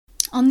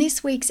On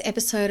this week's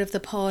episode of the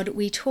pod,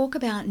 we talk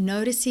about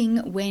noticing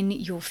when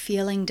you're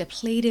feeling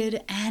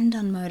depleted and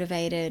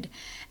unmotivated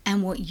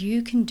and what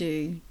you can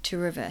do to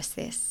reverse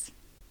this.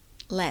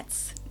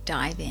 Let's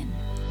dive in.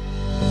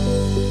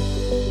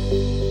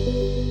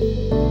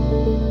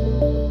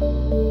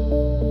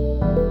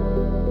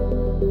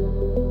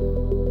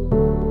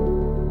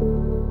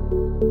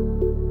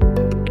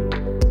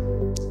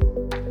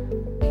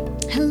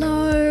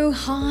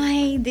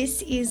 Hi,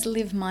 this is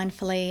Live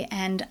Mindfully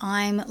and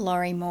I'm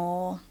Laurie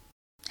Moore.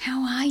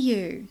 How are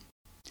you?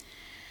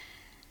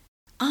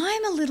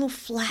 I'm a little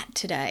flat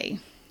today,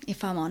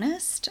 if I'm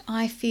honest.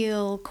 I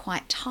feel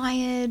quite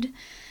tired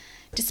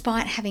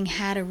despite having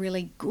had a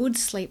really good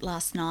sleep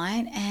last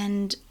night,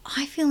 and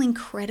I feel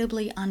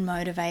incredibly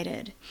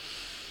unmotivated.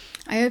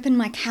 I opened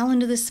my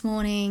calendar this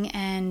morning,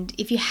 and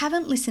if you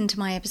haven't listened to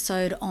my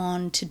episode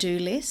on to-do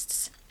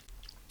lists,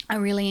 I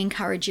really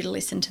encourage you to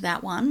listen to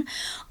that one.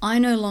 I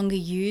no longer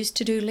use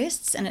to-do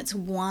lists, and it's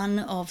one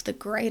of the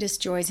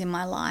greatest joys in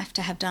my life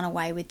to have done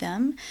away with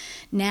them.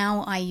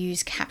 Now I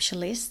use capture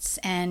lists,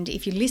 and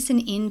if you listen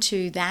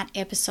into that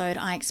episode,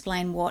 I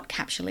explain what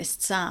capture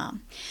lists are.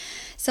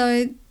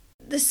 So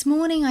this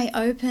morning I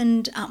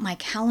opened up my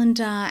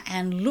calendar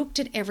and looked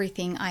at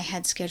everything I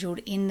had scheduled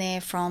in there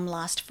from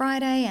last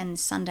Friday and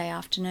Sunday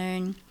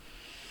afternoon,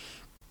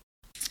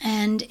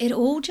 and it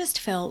all just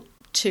felt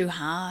too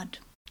hard.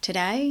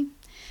 Today,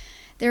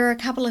 there are a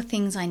couple of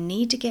things I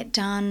need to get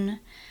done.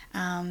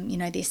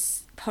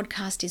 This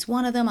podcast is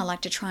one of them. I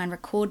like to try and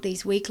record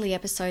these weekly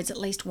episodes at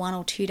least 1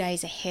 or 2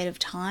 days ahead of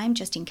time,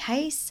 just in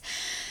case.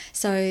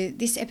 So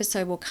this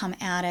episode will come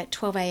out at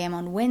 12 a.m.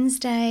 on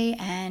Wednesday,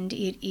 and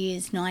it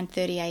is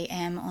 9:30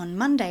 a.m. on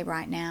Monday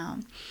right now.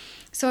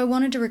 So I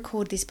wanted to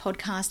record this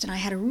podcast, and I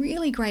had a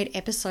really great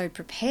episode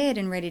prepared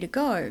and ready to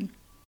go.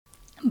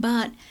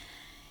 But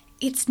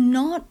it's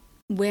not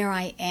where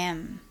I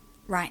am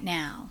right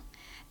now.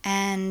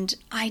 And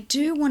I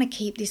do want to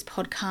keep this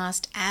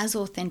podcast as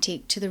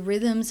authentic to the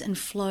rhythms and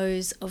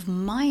flows of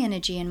my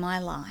energy in my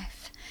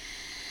life.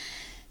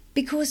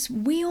 Because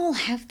we all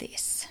have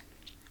this.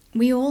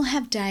 We all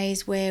have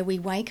days where we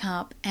wake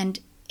up and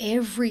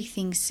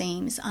everything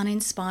seems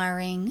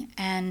uninspiring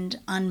and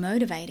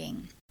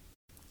unmotivating.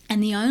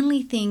 And the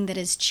only thing that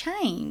has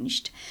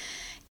changed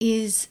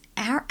is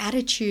our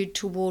attitude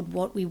toward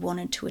what we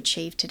wanted to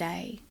achieve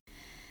today.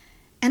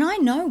 And I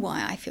know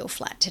why I feel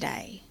flat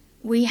today.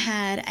 We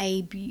had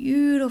a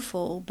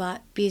beautiful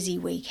but busy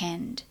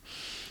weekend.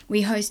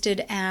 We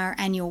hosted our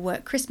annual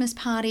work Christmas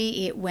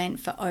party. It went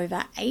for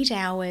over 8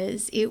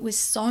 hours. It was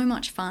so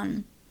much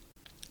fun.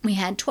 We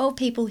had 12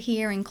 people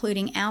here,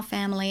 including our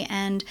family,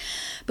 and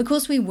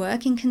because we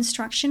work in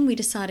construction, we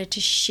decided to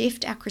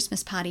shift our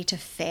Christmas party to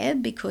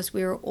Feb because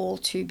we were all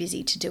too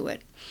busy to do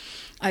it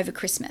over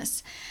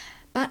Christmas.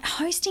 But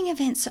hosting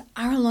events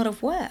are a lot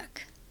of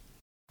work.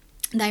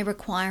 They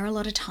require a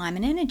lot of time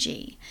and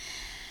energy.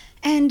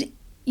 And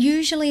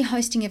usually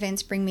hosting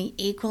events bring me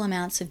equal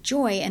amounts of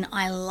joy, and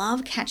I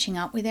love catching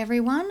up with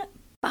everyone.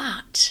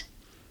 But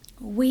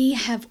we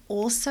have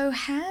also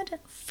had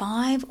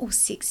 5 or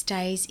 6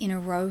 days in a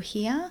row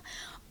here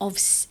of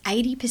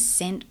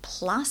 80%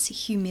 plus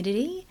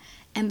humidity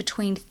and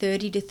between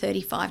 30 to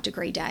 35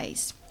 degree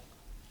days.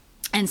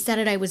 And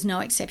Saturday was no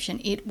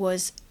exception. It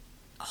was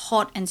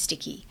hot and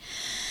sticky.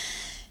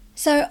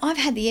 So I've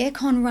had the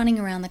aircon running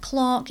around the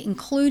clock,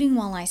 including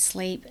while I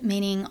sleep,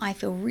 meaning I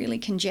feel really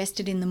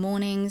congested in the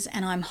mornings,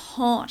 and I'm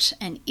hot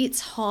and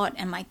it's hot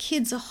and my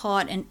kids are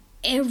hot and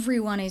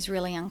everyone is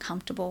really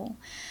uncomfortable.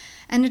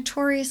 And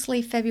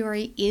notoriously,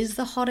 February is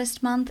the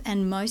hottest month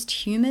and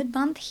most humid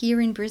month here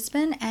in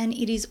Brisbane, and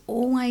it is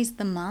always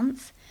the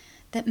month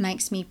that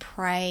makes me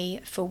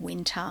pray for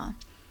winter.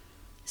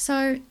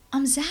 So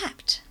I'm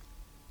zapped.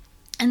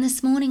 And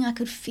this morning I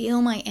could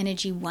feel my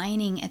energy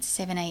waning at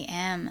 7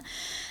 a.m.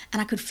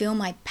 and I could feel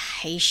my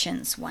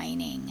patience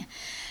waning.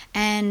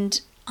 And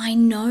I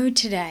know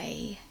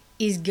today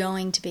is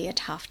going to be a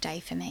tough day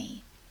for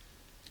me.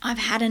 I've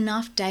had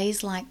enough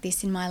days like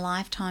this in my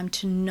lifetime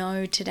to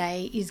know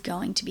today is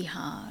going to be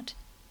hard.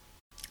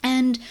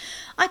 And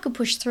I could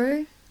push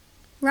through,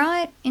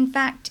 right? In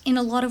fact, in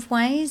a lot of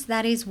ways,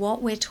 that is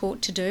what we're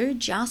taught to do,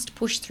 just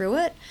push through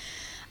it.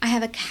 I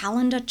have a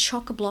calendar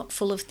chock-a-block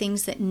full of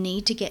things that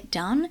need to get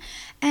done,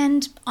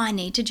 and I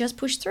need to just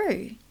push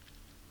through.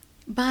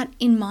 But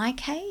in my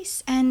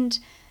case, and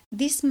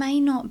this may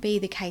not be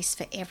the case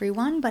for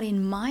everyone, but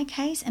in my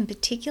case, and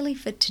particularly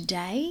for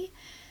today,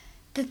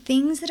 the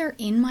things that are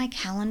in my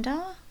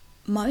calendar,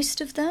 most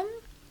of them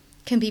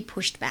can be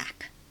pushed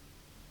back.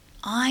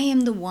 I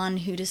am the one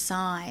who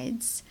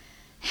decides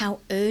how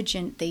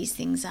urgent these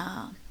things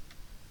are.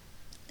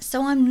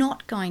 So I'm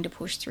not going to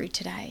push through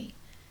today.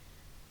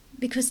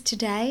 Because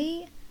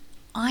today,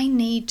 I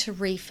need to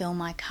refill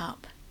my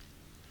cup.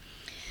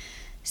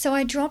 So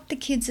I dropped the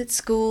kids at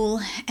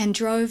school and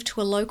drove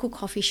to a local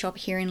coffee shop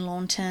here in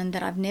Lawnton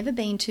that I've never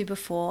been to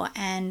before,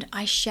 and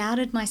I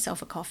shouted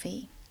myself a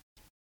coffee.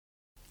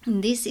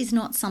 And this is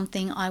not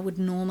something I would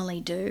normally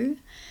do,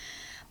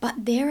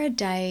 But there are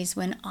days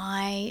when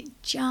I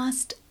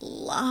just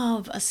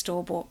love a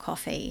store-bought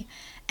coffee,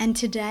 and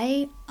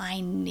today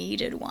I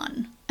needed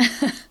one.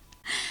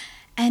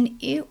 And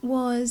it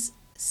was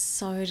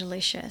so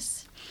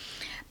delicious.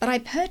 But I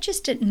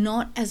purchased it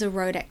not as a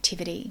road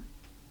activity,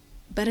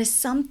 but as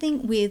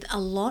something with a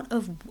lot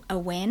of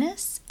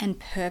awareness and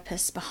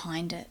purpose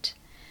behind it.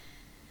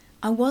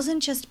 I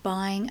wasn't just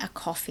buying a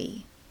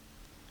coffee.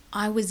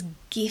 I was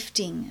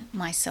gifting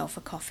myself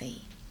a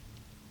coffee.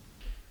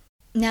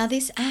 Now,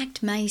 this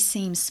act may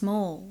seem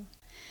small,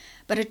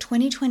 but a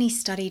 2020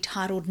 study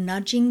titled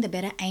Nudging the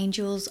Better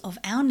Angels of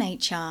Our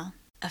Nature,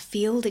 a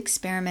field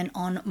experiment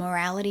on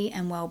morality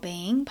and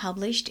well-being,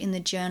 published in the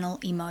journal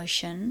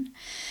Emotion,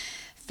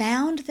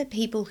 found that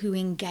people who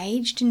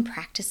engaged in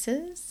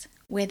practices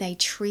where they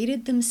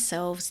treated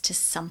themselves to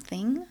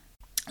something,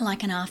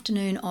 like an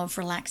afternoon of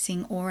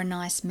relaxing or a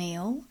nice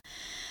meal,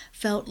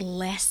 felt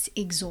less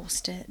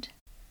exhausted.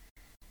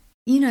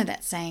 You know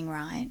that saying,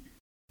 right?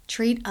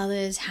 Treat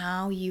others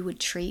how you would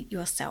treat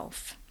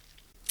yourself.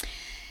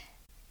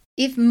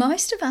 If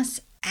most of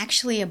us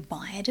actually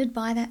abided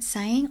by that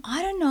saying,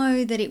 I don't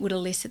know that it would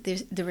elicit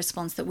the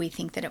response that we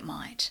think that it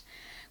might.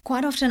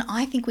 Quite often,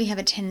 I think we have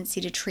a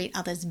tendency to treat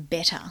others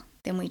better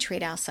than we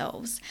treat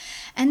ourselves.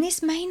 And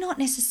this may not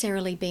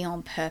necessarily be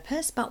on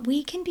purpose, but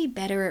we can be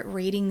better at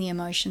reading the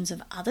emotions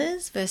of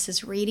others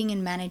versus reading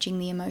and managing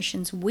the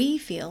emotions we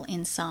feel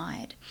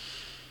inside.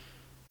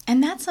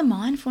 And that's a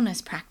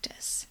mindfulness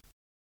practice.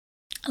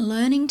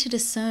 Learning to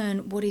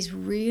discern what is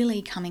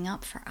really coming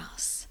up for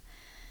us.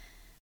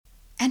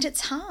 And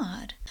it's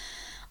hard.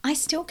 I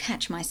still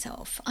catch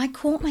myself. I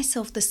caught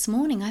myself this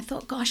morning. I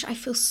thought, gosh, I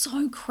feel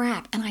so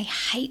crap and I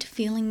hate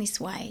feeling this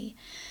way.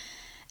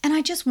 And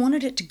I just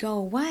wanted it to go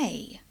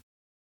away.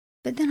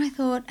 But then I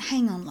thought,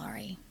 hang on,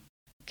 Laurie,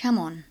 come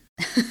on.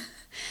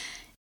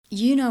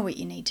 You know what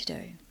you need to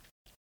do.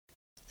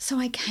 So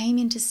I came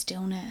into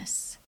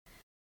stillness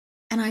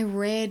and I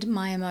read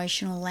my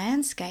emotional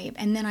landscape,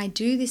 and then I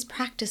do this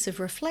practice of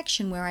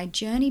reflection where I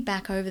journey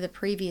back over the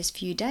previous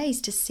few days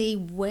to see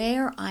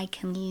where I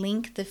can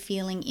link the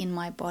feeling in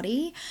my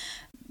body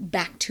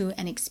back to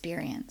an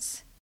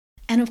experience.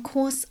 And of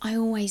course, I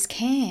always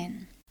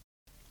can.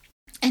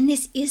 And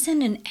this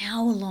isn't an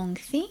hour-long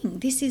thing.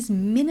 This is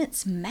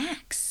minutes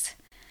max.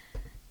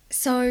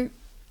 So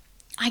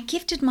I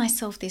gifted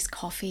myself this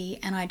coffee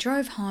and I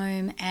drove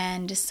home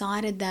and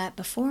decided that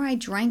before I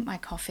drank my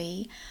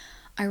coffee,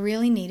 I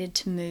really needed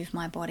to move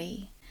my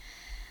body.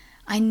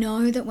 I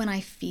know that when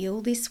I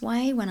feel this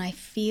way, when I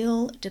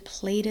feel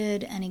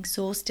depleted and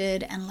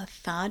exhausted and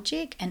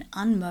lethargic and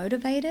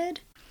unmotivated,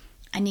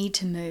 I need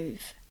to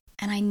move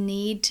and I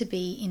need to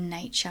be in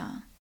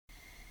nature.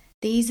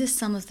 These are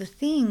some of the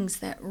things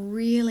that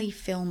really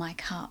fill my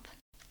cup.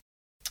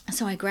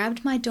 So I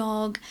grabbed my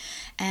dog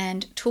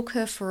and took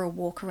her for a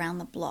walk around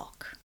the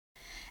block.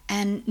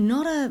 And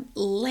not a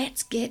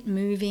let's get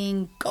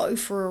moving, go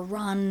for a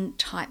run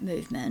type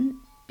movement,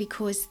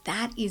 because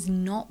that is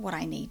not what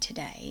I need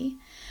today.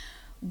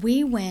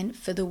 We went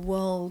for the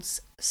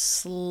world's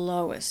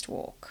slowest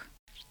walk.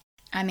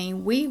 I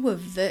mean, we were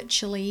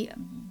virtually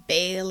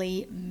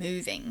barely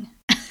moving.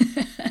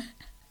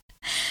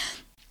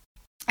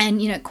 And,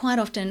 you know, quite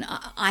often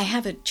I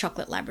have a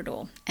chocolate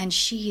Labrador and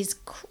she is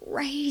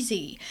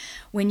crazy.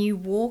 When you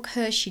walk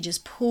her, she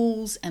just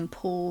pulls and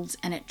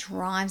it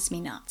drives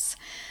me nuts.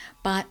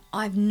 But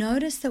I've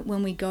noticed that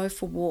when we go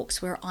for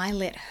walks where I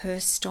let her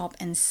stop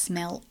and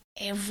smell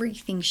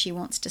everything she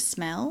wants to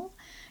smell,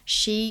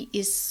 she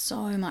is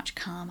so much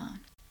calmer.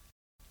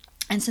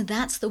 And so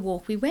that's the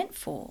walk we went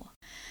for.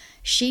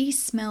 She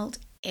smelt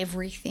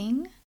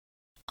everything.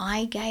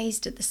 I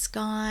gazed at the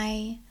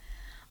sky.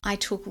 I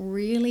took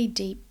really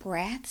deep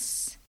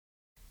breaths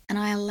and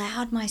I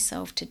allowed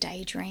myself to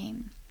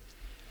daydream.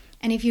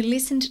 And if you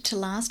listened to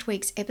last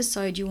week's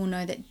episode, you will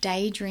know that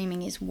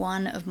daydreaming is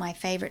one of my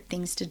favorite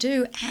things to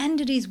do, and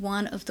it is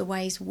one of the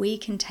ways we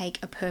can take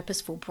a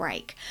purposeful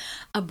break,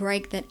 a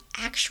break that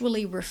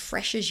actually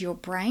refreshes your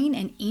brain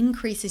and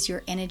increases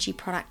your energy,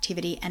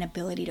 productivity, and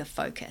ability to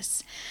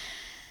focus.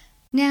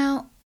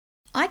 Now,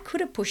 I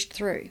could have pushed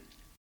through.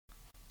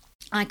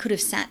 I could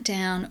have sat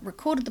down,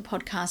 recorded the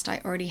podcast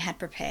I already had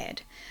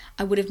prepared.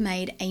 I would have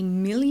made a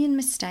million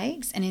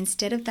mistakes, and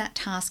instead of that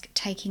task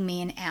taking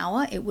me an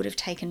hour, it would have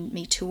taken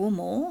me 2 or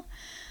more.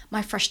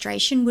 My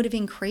frustration would have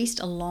increased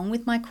along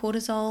with my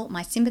cortisol.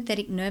 My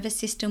sympathetic nervous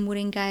system would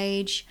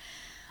engage.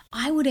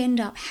 I would end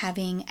up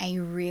having a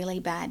really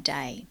bad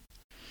day.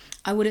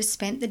 I would have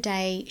spent the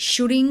day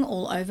shooting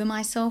all over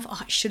myself.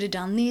 Oh, I should have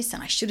done this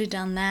and I should have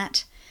done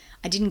that.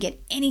 I didn't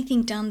get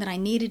anything done that I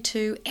needed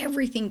to.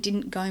 Everything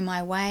didn't go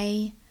my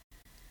way.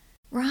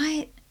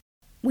 Right?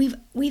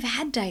 We've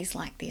had days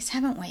like this,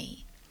 haven't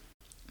we?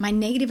 My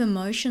negative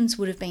emotions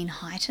would have been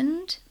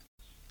heightened.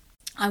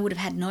 I would have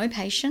had no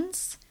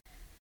patience.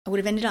 I would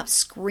have ended up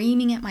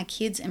screaming at my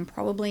kids and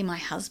probably my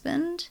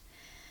husband.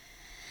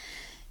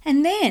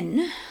 And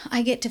then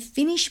I get to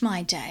finish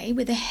my day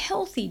with a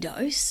healthy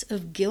dose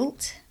of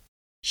guilt,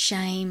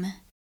 shame,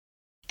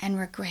 and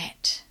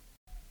regret.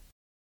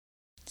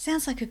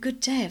 Sounds like a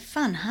good day of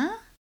fun, huh?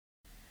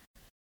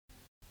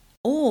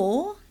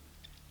 Or,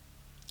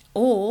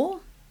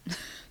 oh,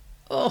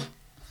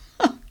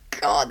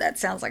 God, that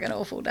sounds like an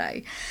awful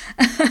day.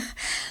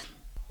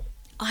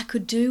 I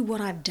could do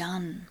what I've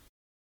done.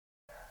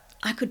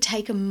 I could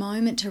take a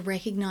moment to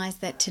recognize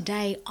that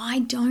today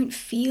I don't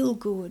feel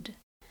good.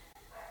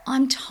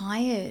 I'm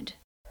tired.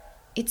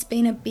 It's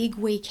been a big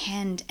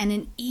weekend and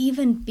an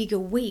even bigger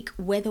week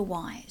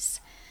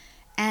weather-wise.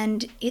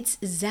 And it's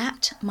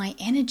zapped my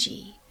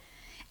energy.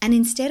 And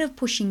instead of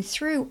pushing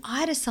through,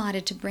 I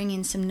decided to bring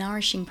in some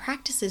nourishing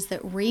practices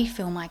that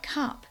refill my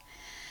cup.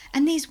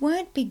 And these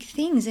weren't big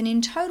things, and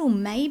in total,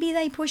 maybe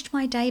they pushed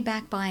my day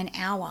back by an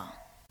hour,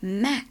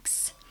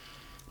 max.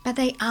 But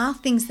they are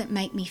things that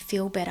make me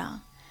feel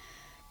better.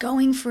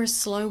 Going for a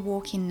slow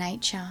walk in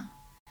nature,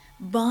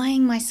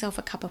 buying myself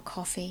a cup of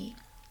coffee,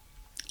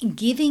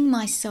 giving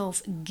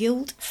myself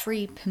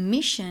guilt-free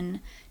permission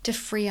to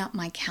free up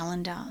my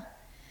calendar.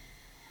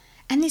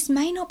 And this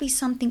may not be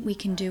something we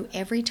can do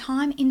every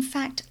time. In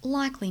fact,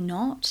 likely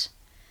not.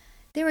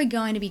 There are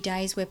going to be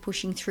days where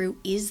pushing through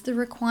is the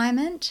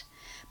requirement,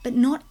 but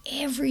not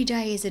every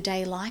day is a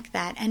day like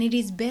that. And it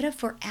is better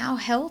for our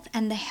health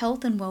and the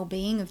health and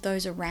well-being of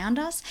those around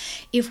us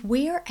if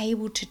we are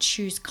able to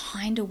choose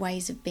kinder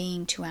ways of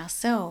being to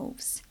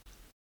ourselves.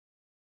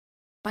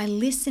 By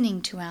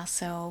listening to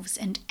ourselves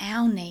and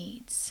our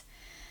needs,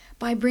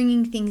 by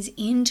bringing things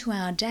into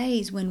our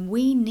days when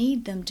we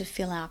need them to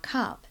fill our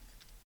cup.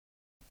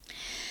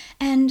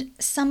 And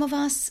some of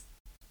us,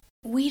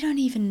 we don't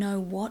even know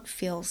what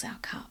fills our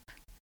cup.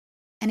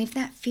 And if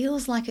that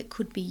feels like it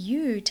could be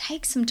you,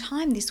 take some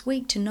time this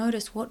week to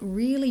notice what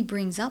really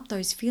brings up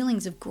those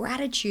feelings of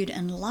gratitude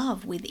and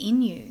love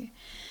within you.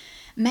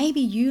 Maybe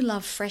you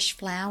love fresh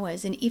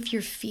flowers, and if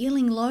you're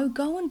feeling low,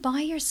 go and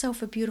buy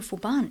yourself a beautiful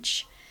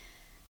bunch.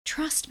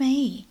 Trust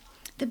me,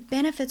 the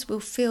benefits will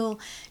feel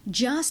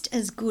just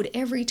as good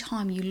every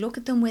time you look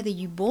at them, whether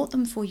you bought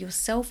them for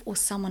yourself or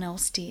someone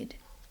else did.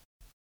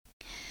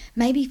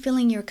 Maybe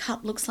filling your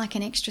cup looks like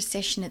an extra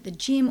session at the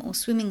gym or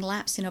swimming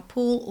laps in a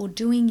pool or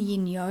doing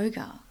yin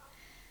yoga.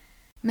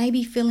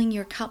 Maybe filling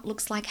your cup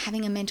looks like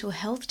having a mental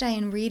health day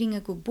and reading a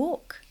good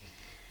book.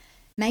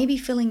 Maybe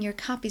filling your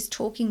cup is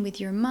talking with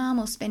your mum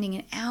or spending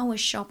an hour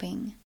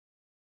shopping.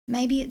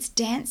 Maybe it's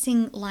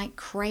dancing like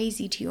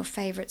crazy to your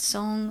favorite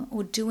song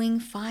or doing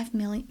 5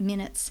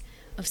 minutes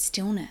of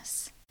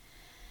stillness.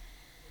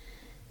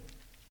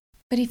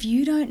 But if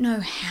you don't know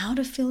how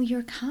to fill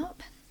your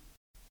cup,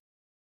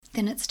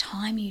 then it's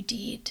time you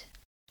did.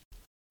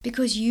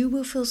 Because you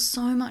will feel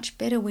so much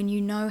better when you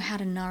know how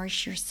to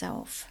nourish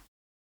yourself.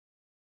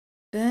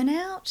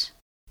 Burnout?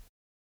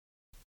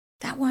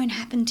 That won't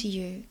happen to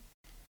you.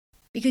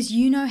 Because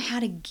you know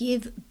how to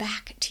give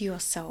back to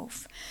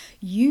yourself.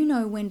 You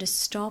know when to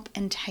stop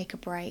and take a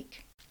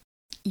break.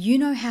 You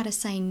know how to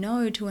say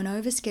no to an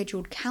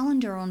overscheduled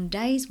calendar on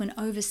days when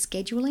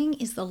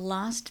overscheduling is the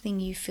last thing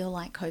you feel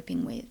like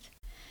coping with.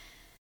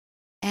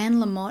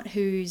 Anne Lamott,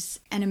 who's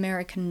an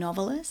American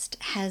novelist,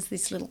 has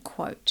this little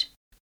quote.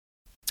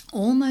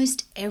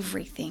 Almost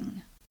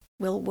everything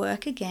will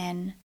work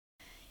again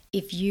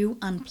if you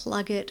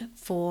unplug it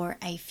for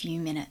a few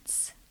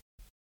minutes,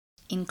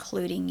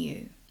 including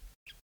you.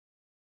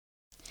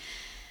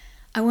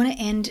 I want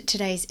to end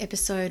today's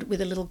episode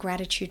with a little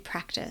gratitude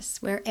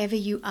practice. Wherever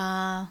you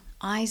are,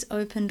 eyes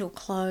opened or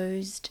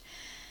closed,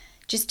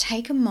 just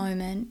take a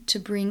moment to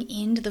bring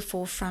into the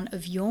forefront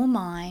of your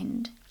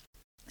mind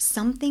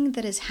something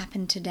that has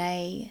happened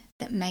today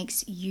that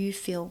makes you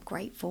feel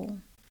grateful.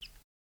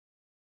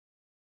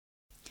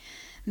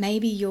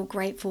 Maybe you're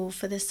grateful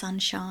for the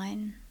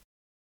sunshine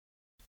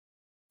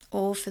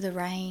or for the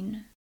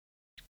rain,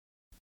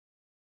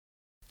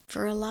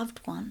 for a loved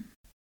one.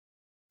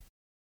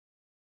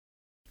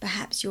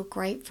 Perhaps you're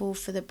grateful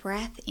for the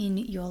breath in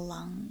your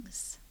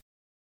lungs.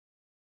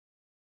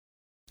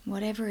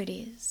 Whatever it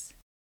is.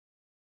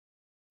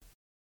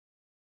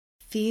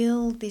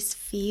 Feel this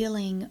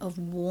feeling of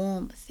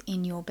warmth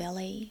in your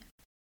belly.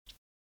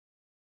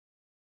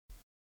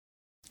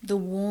 The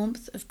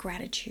warmth of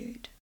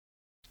gratitude.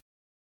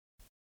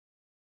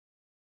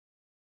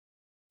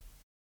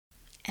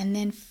 And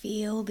then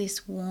feel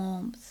this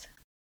warmth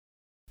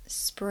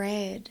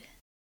spread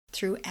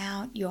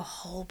throughout your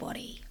whole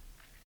body.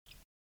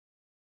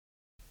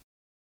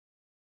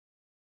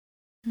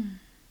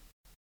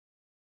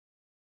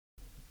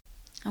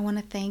 I want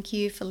to thank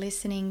you for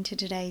listening to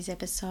today's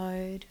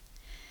episode.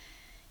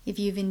 If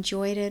you've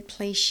enjoyed it,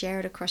 please share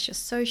it across your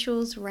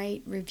socials,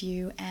 rate,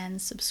 review, and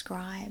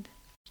subscribe.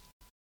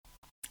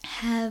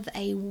 Have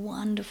a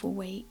wonderful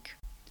week.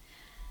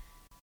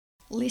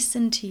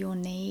 Listen to your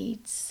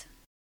needs.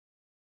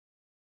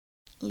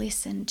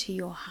 Listen to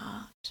your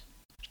heart.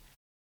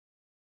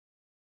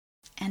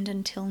 And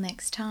until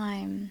next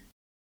time,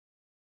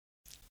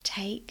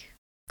 take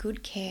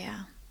good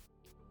care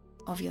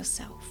of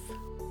yourself.